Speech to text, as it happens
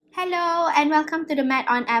Hello and welcome to the Med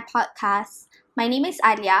on Air podcast. My name is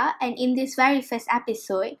Alia, and in this very first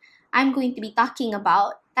episode, I'm going to be talking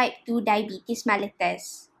about type 2 diabetes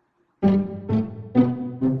mellitus.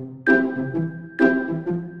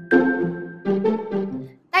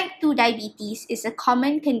 Type 2 diabetes is a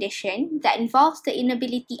common condition that involves the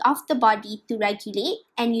inability of the body to regulate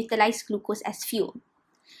and utilize glucose as fuel.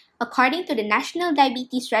 According to the National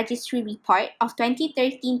Diabetes Registry report of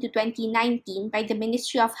 2013 to 2019 by the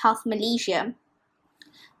Ministry of Health Malaysia,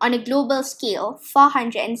 on a global scale,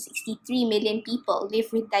 463 million people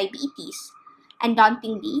live with diabetes, and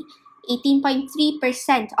dauntingly,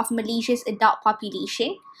 18.3% of Malaysia's adult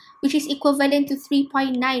population, which is equivalent to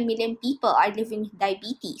 3.9 million people, are living with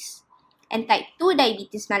diabetes. And type 2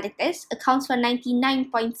 diabetes mellitus accounts for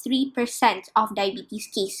 99.3% of diabetes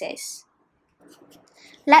cases.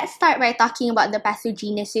 Let's start by talking about the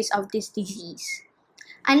pathogenesis of this disease.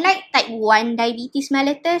 Unlike type 1 diabetes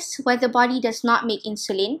mellitus, where the body does not make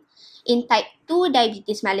insulin, in type 2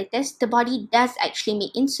 diabetes mellitus, the body does actually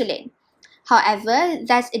make insulin. However,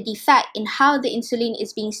 there's a defect in how the insulin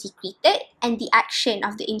is being secreted and the action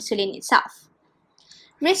of the insulin itself.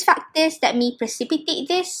 Risk factors that may precipitate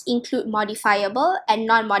this include modifiable and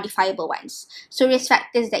non-modifiable ones. So risk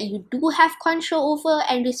factors that you do have control over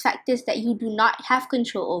and risk factors that you do not have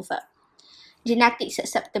control over. Genetic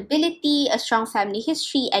susceptibility, a strong family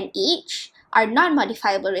history, and age are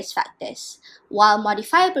non-modifiable risk factors, while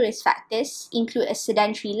modifiable risk factors include a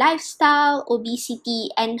sedentary lifestyle, obesity,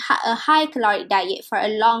 and a high-caloric diet for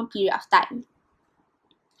a long period of time.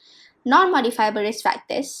 Non-modifiable risk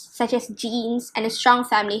factors, such as genes and a strong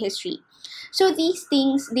family history. So these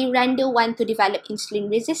things, they render one to develop insulin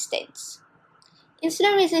resistance.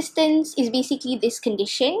 Insulin resistance is basically this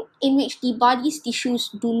condition in which the body's tissues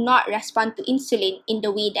do not respond to insulin in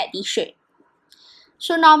the way that they should.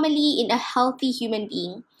 So normally in a healthy human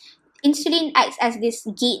being, insulin acts as this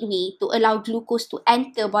gateway to allow glucose to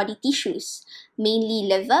enter body tissues, mainly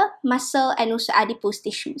liver, muscle, and also adipose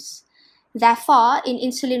tissues. Therefore, in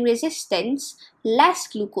insulin resistance, less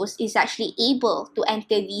glucose is actually able to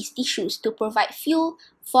enter these tissues to provide fuel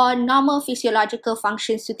for normal physiological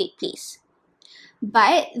functions to take place.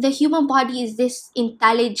 But the human body is this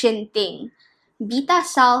intelligent thing. Beta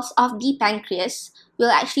cells of the pancreas will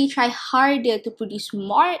actually try harder to produce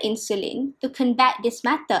more insulin to combat this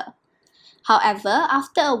matter. However,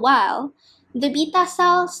 after a while, the beta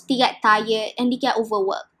cells, they get tired and they get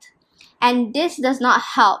overworked. And this does not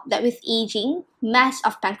help that with aging, mass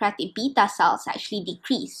of pancreatic beta cells actually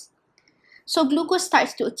decrease. So glucose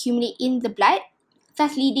starts to accumulate in the blood,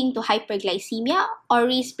 thus leading to hyperglycemia or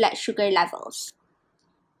raised blood sugar levels.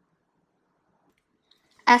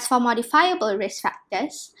 As for modifiable risk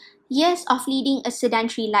factors, years of leading a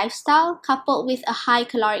sedentary lifestyle coupled with a high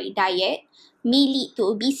caloric diet may lead to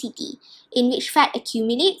obesity, in which fat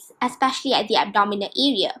accumulates, especially at the abdominal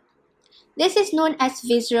area. This is known as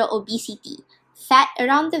visceral obesity, fat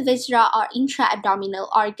around the viscera or intra-abdominal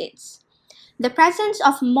organs. The presence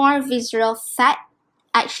of more visceral fat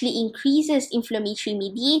actually increases inflammatory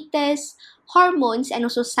mediators, hormones, and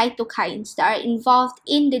also cytokines that are involved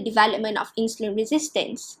in the development of insulin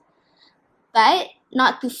resistance. But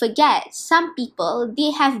not to forget, some people,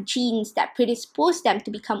 they have genes that predispose them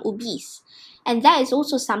to become obese, and that is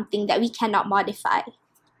also something that we cannot modify.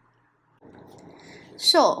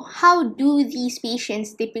 So, how do these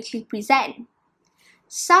patients typically present?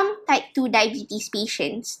 Some type 2 diabetes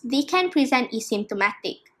patients, they can present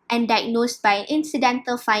asymptomatic and diagnosed by an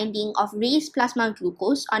incidental finding of raised plasma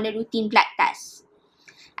glucose on a routine blood test.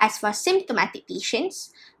 As for symptomatic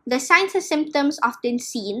patients, the signs and symptoms often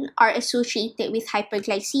seen are associated with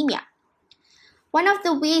hyperglycemia. One of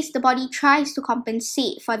the ways the body tries to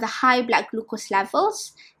compensate for the high blood glucose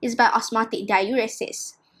levels is by osmotic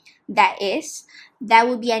diuresis. That is, there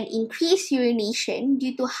will be an increased urination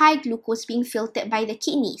due to high glucose being filtered by the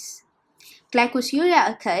kidneys. Glycosuria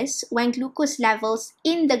occurs when glucose levels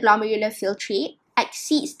in the glomerular filtrate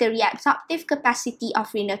exceeds the reabsorptive capacity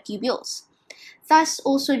of renal tubules, thus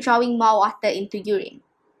also drawing more water into urine.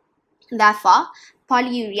 Therefore,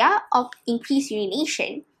 polyuria or increased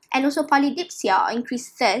urination and also polydipsia or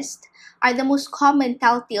increased thirst are the most common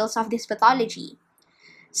telltales of this pathology.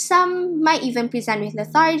 Some might even present with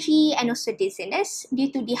lethargy and also dizziness due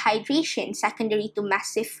to dehydration secondary to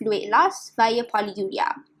massive fluid loss via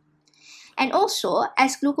polyuria. And also,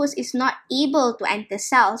 as glucose is not able to enter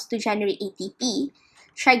cells to generate ATP,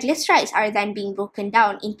 triglycerides are then being broken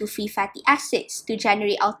down into free fatty acids to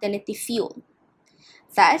generate alternative fuel.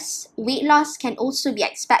 Thus, weight loss can also be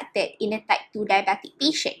expected in a type 2 diabetic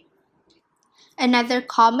patient. Another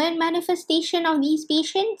common manifestation of these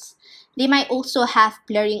patients, they might also have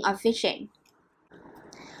blurring of vision.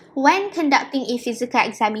 When conducting a physical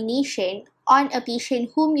examination on a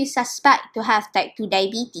patient whom you suspect to have type 2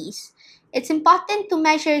 diabetes, it's important to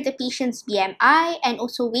measure the patient's BMI and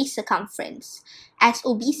also waist circumference, as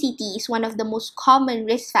obesity is one of the most common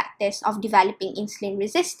risk factors of developing insulin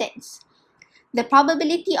resistance. The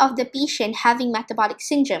probability of the patient having metabolic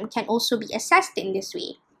syndrome can also be assessed in this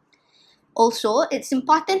way. Also, it's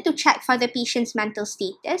important to check for the patient's mental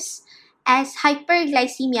status, as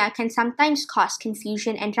hyperglycemia can sometimes cause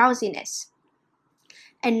confusion and drowsiness.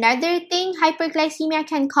 Another thing hyperglycemia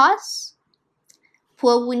can cause?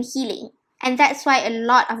 Poor wound healing. And that's why a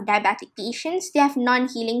lot of diabetic patients, they have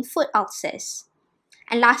non-healing foot ulcers.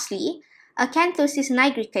 And lastly, acanthosis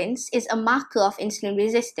nigricans is a marker of insulin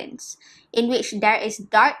resistance, in which there is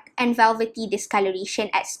dark and velvety discoloration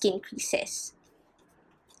at skin creases.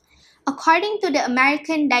 According to the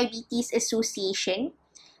American Diabetes Association,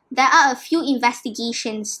 there are a few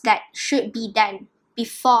investigations that should be done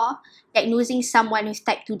before diagnosing someone with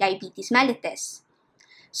type 2 diabetes mellitus.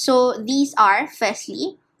 So these are,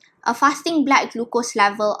 firstly, a fasting blood glucose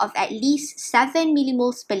level of at least 7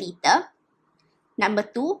 millimoles per liter. Number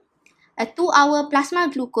 2, a 2-hour plasma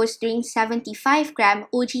glucose during 75-gram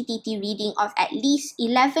OGTT reading of at least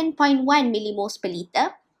 11.1 millimoles per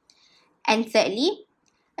liter. And thirdly,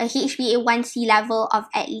 a HbA1c level of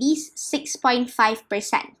at least 6.5%.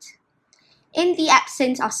 In the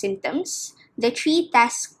absence of symptoms, the 3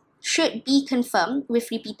 tests should be confirmed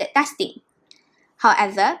with repeated testing.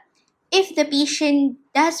 However, if the patient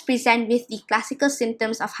does present with the classical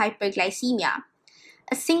symptoms of hyperglycemia,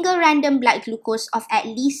 a single random blood glucose of at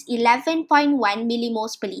least 11.1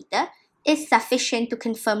 millimoles per liter is sufficient to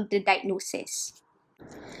confirm the diagnosis.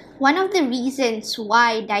 One of the reasons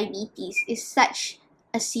why diabetes is such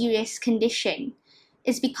a serious condition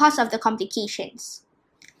is because of the complications.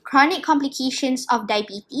 Chronic complications of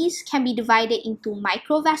diabetes can be divided into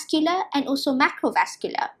microvascular and also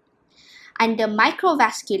macrovascular. Under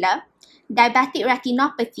microvascular, diabetic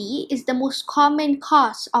retinopathy is the most common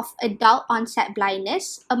cause of adult onset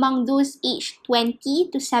blindness among those aged 20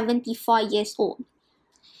 to 74 years old.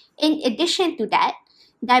 In addition to that,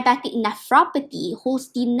 diabetic nephropathy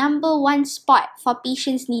holds the number 1 spot for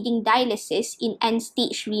patients needing dialysis in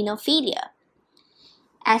end-stage renal failure.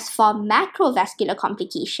 As for macrovascular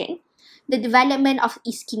complication, the development of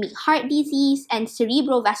ischemic heart disease and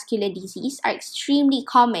cerebrovascular disease are extremely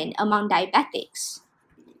common among diabetics.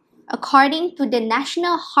 According to the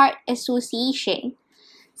National Heart Association,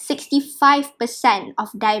 65%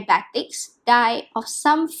 of diabetics die of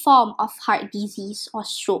some form of heart disease or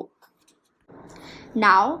stroke.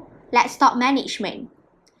 Now, let's talk management.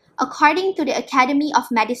 According to the Academy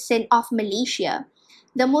of Medicine of Malaysia,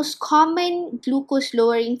 the most common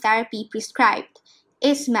glucose-lowering therapy prescribed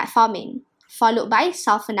is metformin, followed by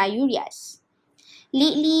sulfonylureas.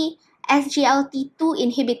 Lately, SGLT2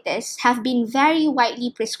 inhibitors have been very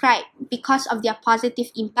widely prescribed because of their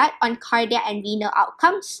positive impact on cardiac and renal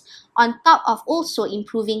outcomes, on top of also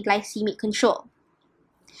improving glycemic control.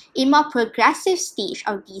 In more progressive stage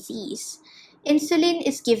of disease, insulin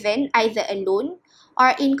is given either alone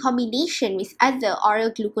or in combination with other oral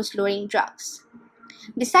glucose-lowering drugs.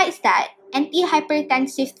 Besides that,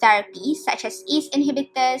 antihypertensive therapies such as ACE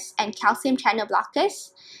inhibitors and calcium channel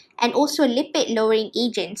blockers, and also lipid-lowering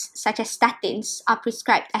agents such as statins are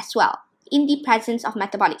prescribed as well in the presence of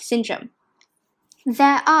metabolic syndrome.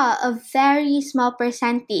 There are a very small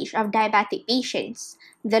percentage of diabetic patients,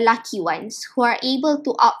 the lucky ones, who are able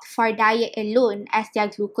to opt for diet alone as their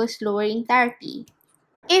glucose-lowering therapy.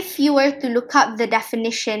 If you were to look up the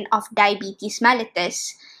definition of diabetes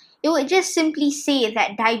mellitus, it would just simply say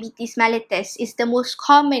that diabetes mellitus is the most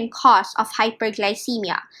common cause of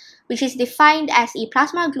hyperglycemia, which is defined as a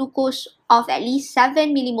plasma glucose of at least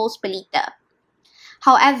 7 millimoles per liter.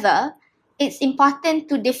 However, it's important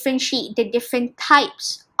to differentiate the different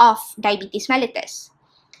types of diabetes mellitus.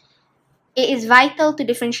 It is vital to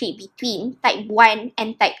differentiate between type 1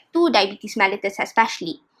 and type 2 diabetes mellitus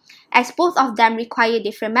especially, as both of them require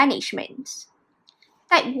different managements.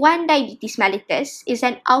 Type 1 diabetes mellitus is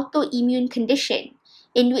an autoimmune condition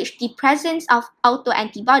in which the presence of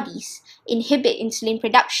autoantibodies inhibit insulin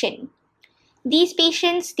production. These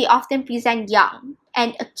patients, they often present young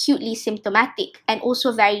and acutely symptomatic and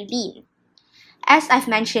also very lean. As I've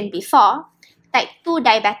mentioned before, type 2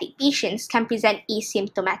 diabetic patients can present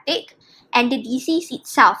asymptomatic and the disease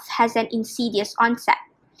itself has an insidious onset,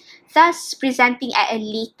 thus presenting at a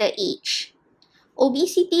later age.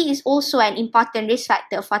 Obesity is also an important risk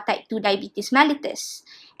factor for type 2 diabetes mellitus,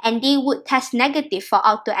 and they would test negative for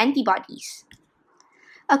autoantibodies.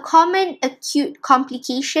 A common acute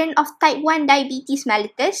complication of type 1 diabetes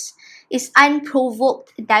mellitus is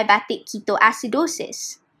unprovoked diabetic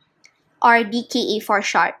ketoacidosis, or DKA for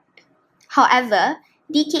short. However,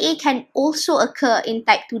 DKA can also occur in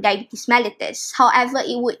type 2 diabetes mellitus. However,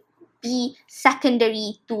 it would be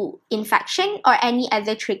secondary to infection or any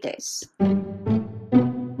other triggers.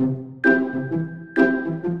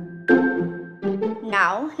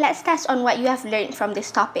 Now, let's test on what you have learned from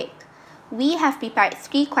this topic. We have prepared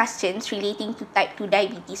 3 questions relating to type 2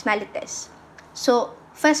 diabetes mellitus. So,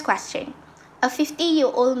 first question. A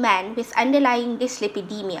 50-year-old man with underlying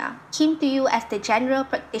dyslipidemia came to you as the general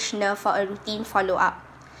practitioner for a routine follow-up.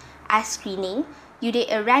 As screening, you did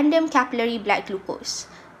a random capillary blood glucose.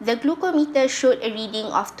 The glucometer showed a reading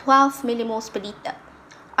of 12 millimoles per liter.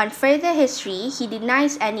 On further history, he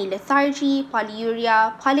denies any lethargy,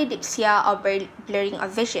 polyuria, polydipsia, or blurring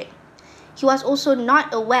of vision. He was also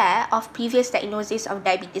not aware of previous diagnosis of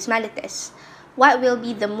diabetes mellitus. What will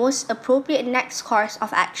be the most appropriate next course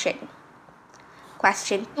of action?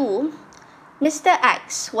 Question 2. Mr.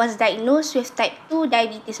 X was diagnosed with type 2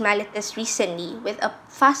 diabetes mellitus recently with a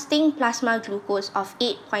fasting plasma glucose of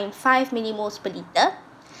 8.5 millimoles per liter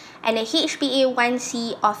and a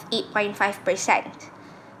HbA1c of 8.5%.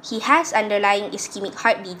 He has underlying ischemic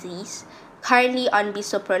heart disease, currently on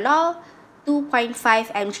bisoprolol, 2.5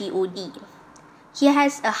 mg/OD. He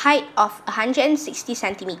has a height of 160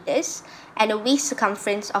 centimeters and a waist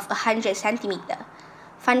circumference of 100 centimeter.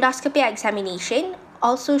 Fundoscopy examination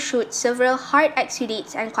also showed several hard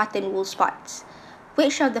exudates and cotton wool spots.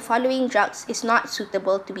 Which of the following drugs is not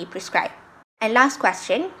suitable to be prescribed? And last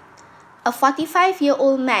question. A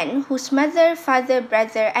 45-year-old man whose mother, father,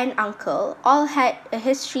 brother, and uncle all had a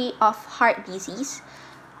history of heart disease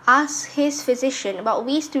asked his physician about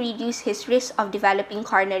ways to reduce his risk of developing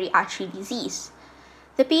coronary artery disease.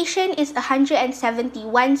 The patient is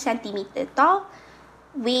 171 centimeter tall,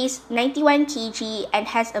 weighs 91 kg, and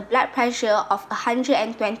has a blood pressure of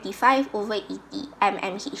 125/80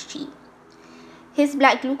 mmHg. His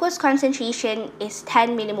blood glucose concentration is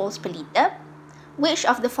 10 millimoles per liter. Which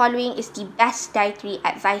of the following is the best dietary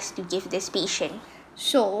advice to give this patient?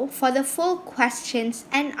 So, for the full questions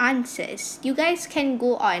and answers, you guys can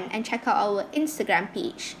go on and check out our Instagram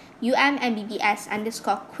page,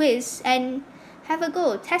 ummbbs_quiz, and have a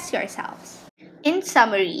go, test yourselves. In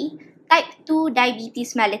summary, type 2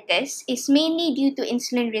 diabetes mellitus is mainly due to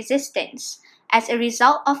insulin resistance as a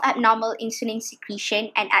result of abnormal insulin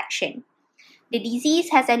secretion and action. The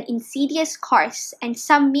disease has an insidious course, and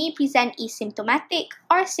some may present asymptomatic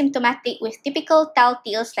or symptomatic with typical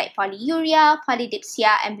telltales like polyuria,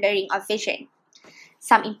 polydipsia, and blurring of vision.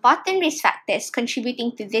 Some important risk factors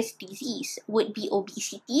contributing to this disease would be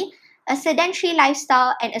obesity, a sedentary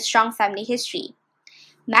lifestyle, and a strong family history.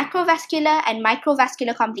 Macrovascular and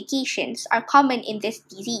microvascular complications are common in this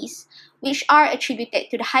disease, which are attributed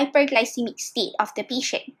to the hyperglycemic state of the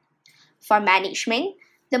patient. For management,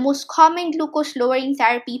 the most common glucose-lowering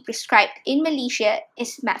therapy prescribed in Malaysia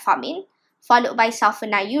is metformin, followed by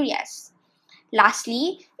sulfonylureas.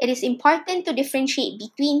 Lastly, it is important to differentiate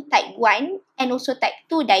between type 1 and also type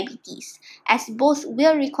 2 diabetes, as both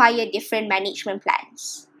will require different management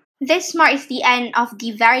plans. This marks the end of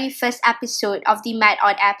the very first episode of the Med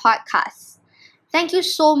on Air podcast. Thank you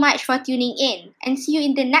so much for tuning in, and see you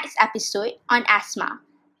in the next episode on asthma.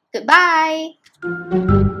 Goodbye!